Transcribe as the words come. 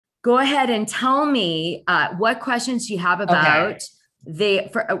Go ahead and tell me what questions you have Okay.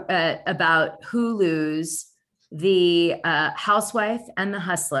 about Hulu's The Housewife and the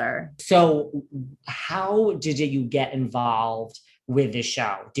Hustler. So, how did you get involved with the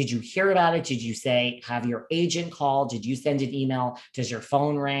show? Did you hear about it? Did you say, have your agent call? Did you send an email? Does your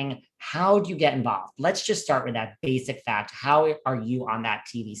phone ring? How do you get involved? Let's just start with that basic fact. How are you on that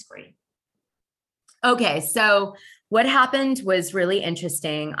TV screen? Okay, so what happened was really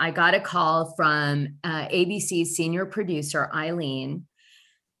interesting. I got a call from ABC's senior producer, Eileen,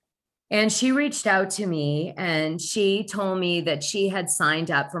 and she reached out to me and she told me that she had signed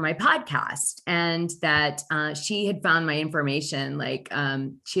up for my podcast and that she had found my information.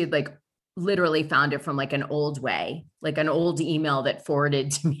 She had literally found it from like an old way, like an old email that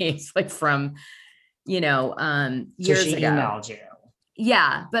forwarded to me. It's like from, So years she ago. emailed you.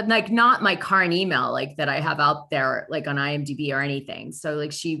 Yeah, but like not my current email, like that I have out there, like on IMDb or anything. So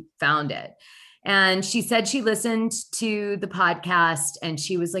like she found it. And she said she listened to the podcast and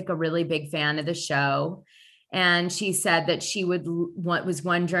she was like a really big fan of the show. And she said that she was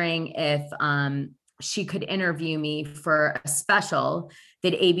wondering if she could interview me for a special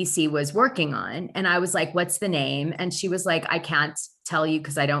that ABC was working on. And I was like, what's the name? And she was like, I can't tell you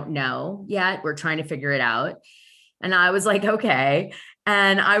because I don't know yet. We're trying to figure it out. And I was like, okay.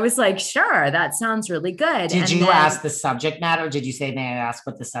 And I was like, sure, that sounds really good. Did And you ask then the subject matter? Did you say, may I ask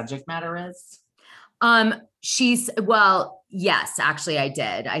what the subject matter is? well, yes, actually I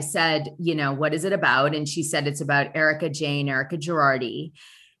did. I said, what is it about? And she said it's about Erika Jayne, Erika Girardi.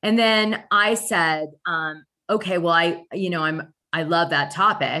 And then I said, okay, well, I love that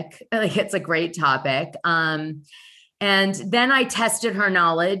topic. Like it's a great topic. And then I tested her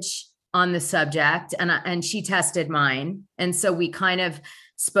knowledge on the subject and she tested mine. And so we kind of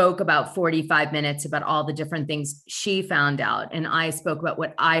spoke about 45 minutes about all the different things she found out. And I spoke about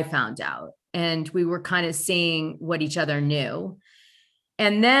what I found out. And we were kind of seeing what each other knew.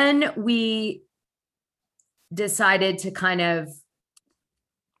 And then we decided to kind of,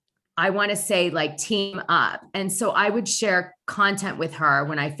 I want to say like team up. And so I would share content with her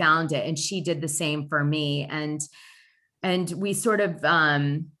when I found it. And she did the same for me. And we sort of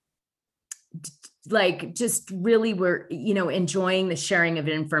like just really were, enjoying the sharing of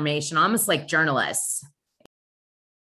information, almost like journalists.